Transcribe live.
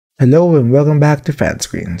Hello and welcome back to Fan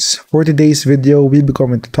Screens. For today's video, we'll be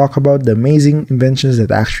going to talk about the amazing inventions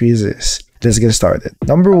that actually exist. Let's get started.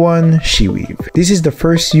 Number 1. Shweeb. This is the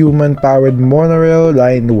first human-powered monorail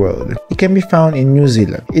line in the world. It can be found in New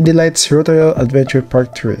Zealand. It delights Rotorua Adventure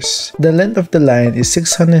Park tourists. The length of the line is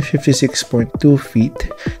 656.2 feet.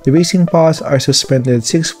 The racing pods are suspended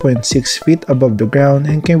 6.6 feet above the ground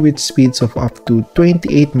and can reach speeds of up to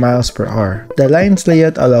 28 miles per hour. The line's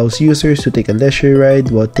layout allows users to take a leisure ride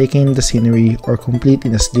while taking in the scenery or complete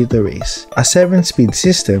in a sliotar race. A 7-speed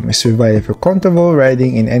system is provided for comfortable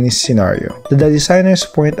riding in any scenario. The designers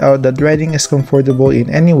point out that riding is comfortable in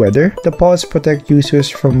any weather. The pods protect users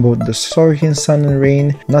from both the scorching sun and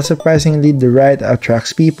rain. Not surprisingly, the ride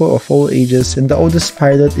attracts people of all ages and the oldest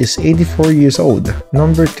pilot is 84 years old.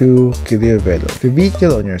 Number 2. Qlio Velo. The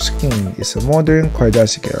vehicle on your screen is a modern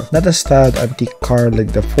quadricycle, not a styled antique car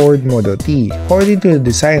like the Ford Model T. According to the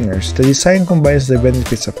designers, the design combines the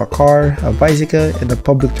benefits of a car, a bicycle, and a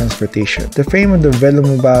public transportation. The frame of the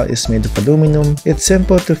Velomobile is made of aluminum. It's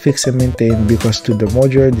simple to fix and maintain because to the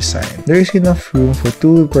modular design. There is enough room for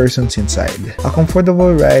 2 persons inside. A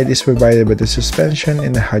comfortable ride is provided by the suspension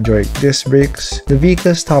and the hydraulic disc brakes. The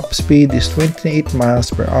vehicle's top speed is 28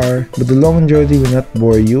 miles per hour, but the long journey will not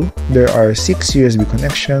bore you. There are 6 USB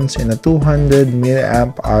connections and a 200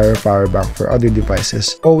 mAh power bank for other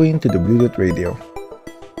devices owing to the Bluetooth radio.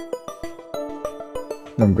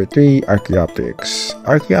 Number 3. Archaeopteryx.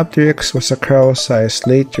 Archaeopteryx was a crow-sized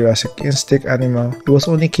late Jurassic insect animal. It was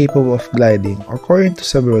only capable of gliding. According to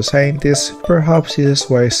several scientists, perhaps this is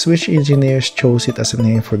why Swiss engineers chose it as a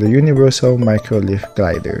name for the universal micro-lift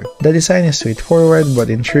glider. The design is straightforward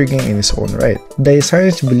but intriguing in its own right. The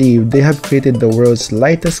designers believe they have created the world's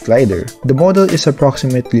lightest glider. The model is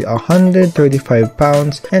approximately 135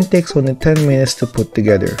 pounds and takes only 10 minutes to put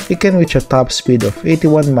together. It can reach a top speed of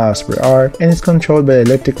 81 miles per hour and is controlled by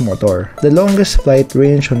electric motor. The longest flight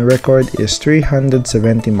range on record is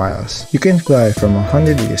 370 miles. You can fly from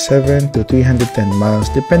 187 to 310 miles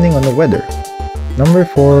depending on the weather. Number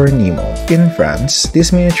 4. Nemo. In France,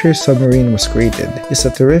 this miniature submarine was created. It's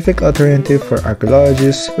a terrific alternative for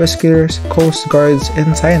archaeologists, rescuers, coast guards,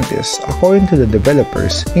 and scientists. According to the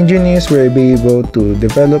developers, engineers were able to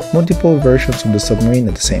develop multiple versions of the submarine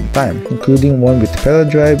at the same time, including one with pedal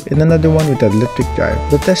drive and another one with electric drive.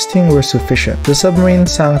 The testing were sufficient. The submarine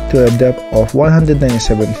sank to a depth of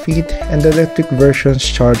 197 feet and the electric version's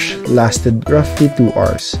charge lasted roughly 2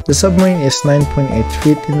 hours. The submarine is 9.8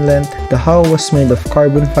 feet in length. The hull was made of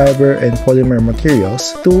carbon fiber and polymer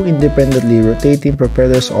materials. 2 independently rotating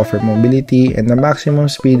propellers offer mobility and the maximum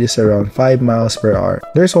speed is around 5 miles per hour.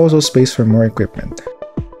 There's also space for more equipment.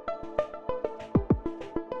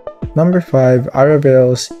 Number 5.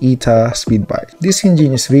 Aerovelo's ETA Speedbike. This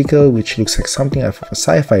ingenious vehicle, which looks like something out of a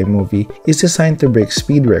sci-fi movie, is designed to break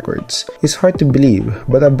speed records. It's hard to believe,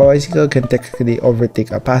 but a bicycle can technically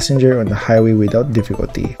overtake a passenger on the highway without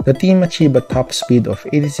difficulty. The team achieved a top speed of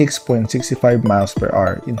 86.65 miles per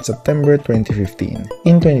hour in September 2015.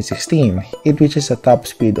 In 2016, it reaches a top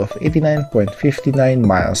speed of 89.59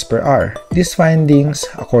 miles per hour. These findings,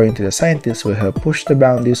 according to the scientists, will help push the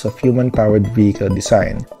boundaries of human-powered vehicle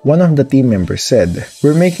design. One of the team members said,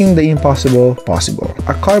 "We're making the impossible possible."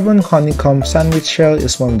 A carbon honeycomb sandwich shell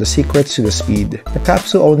is one of the secrets to the speed. The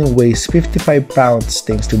capsule only weighs 55 pounds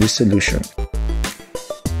thanks to this solution.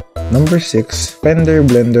 Number 6. Fender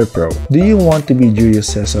Blender Pro. Do you want to be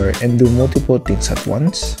Julius Caesar and do multiple things at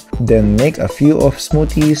once? Then make a few of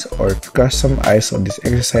smoothies or crush some ice on this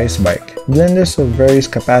exercise bike. Blenders of various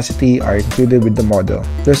capacity are included with the model.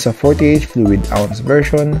 There's a 48 fluid ounce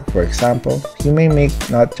version. For example, you may make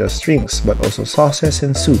not just drinks but also sauces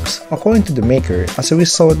and soups. According to the maker, as a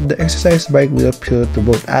result, the exercise bike will appeal to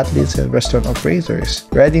both athletes and restaurant operators.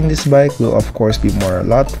 Riding this bike will of course be a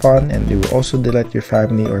lot fun and it will also delight your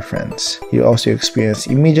family or friends. You also experience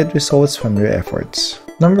immediate results from your efforts.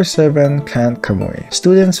 Number 7. Kant Kamuy.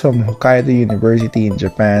 Students from Hokkaido University in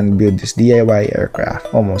Japan build this DIY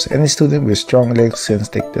aircraft. Almost any student with strong legs can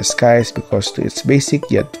take the skies because to its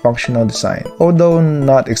basic yet functional design. Although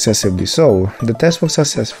not excessively so, the test was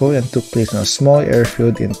successful and took place on a small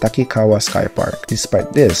airfield in Takikawa Sky Park.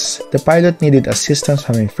 Despite this, the pilot needed assistance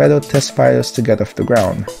from fellow test pilots to get off the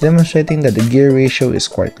ground, demonstrating that the gear ratio is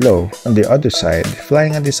quite low. On the other side,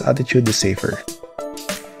 flying at this altitude is safer.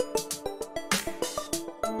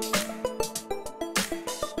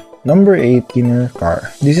 Number 8. Inner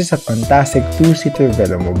car. This is a fantastic 2-seater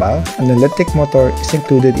velomobile. An electric motor is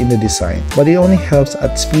included in the design, but it only helps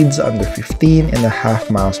at speeds under 15.5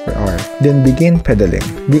 miles per hour. Then begin pedaling.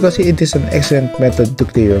 Because it is an excellent method to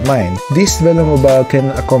clear your mind, this velomobile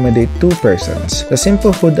can accommodate 2 persons. The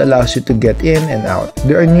simple hood allows you to get in and out.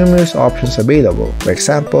 There are numerous options available. For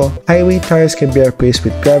example, highway tires can be replaced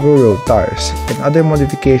with gravel road tires, and other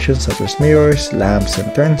modifications such as mirrors, lamps,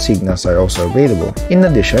 and turn signals are also available. In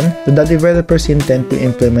addition, the developers intend to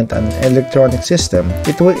implement an electronic system.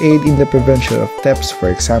 It will aid in the prevention of thefts, for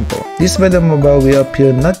example. This velomobile will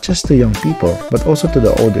appeal not just to young people, but also to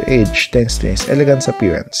the older age thanks to its elegant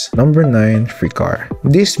appearance. Number 9. FRIKAR.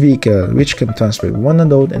 This vehicle, which can transport 1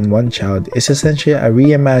 adult and 1 child, is essentially a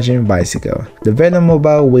reimagined bicycle. The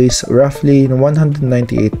velomobile weighs roughly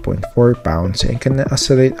 198.4 pounds and can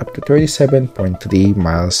accelerate up to 37.3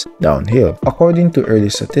 miles downhill. According to early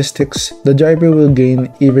statistics, the driver will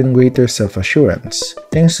gain even greater self-assurance.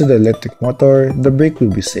 Thanks to the electric motor, the brake will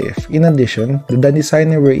be safe. In addition, the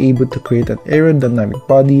designer were able to create an aerodynamic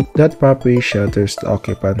body that properly shelters the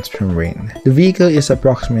occupants from rain. The vehicle is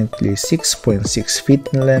approximately 6.6 feet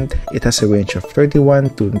in length. It has a range of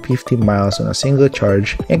 31 to 50 miles on a single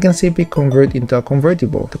charge and can simply convert into a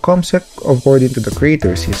convertible. The concept, according to the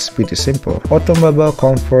creators, is pretty simple: automobile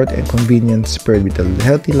comfort and convenience paired with a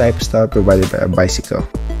healthy lifestyle provided by a bicycle.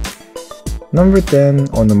 Number 10.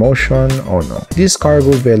 Onomotion ONO. This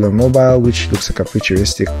cargo velomobile, which looks like a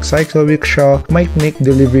futuristic cycle rickshaw, might make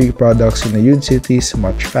delivery products in the huge cities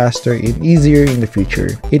much faster and easier in the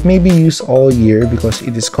future. It may be used all year because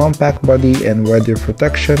it is compact body and weather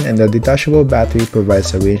protection, and the detachable battery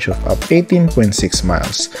provides a range of up 18.6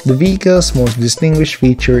 miles. The vehicle's most distinguished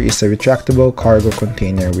feature is a retractable cargo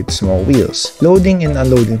container with small wheels. Loading and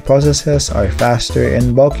unloading processes are faster,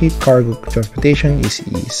 and bulky cargo transportation is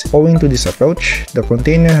easy. Owing to this approach, the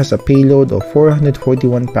container has a payload of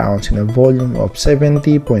 441 pounds and a volume of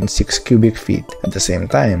 70.6 cubic feet. At the same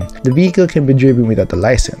time, the vehicle can be driven without a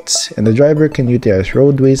license, and the driver can utilize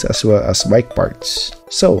roadways as well as bike parts.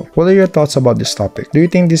 So, what are your thoughts about this topic? Do you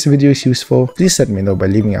think this video is useful? Please let me know by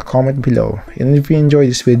leaving a comment below. And if you enjoyed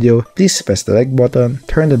this video, please press the like button,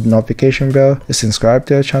 turn the notification bell, and subscribe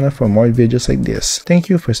to our channel for more videos like this. Thank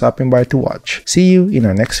you for stopping by to watch. See you in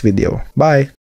our next video. Bye!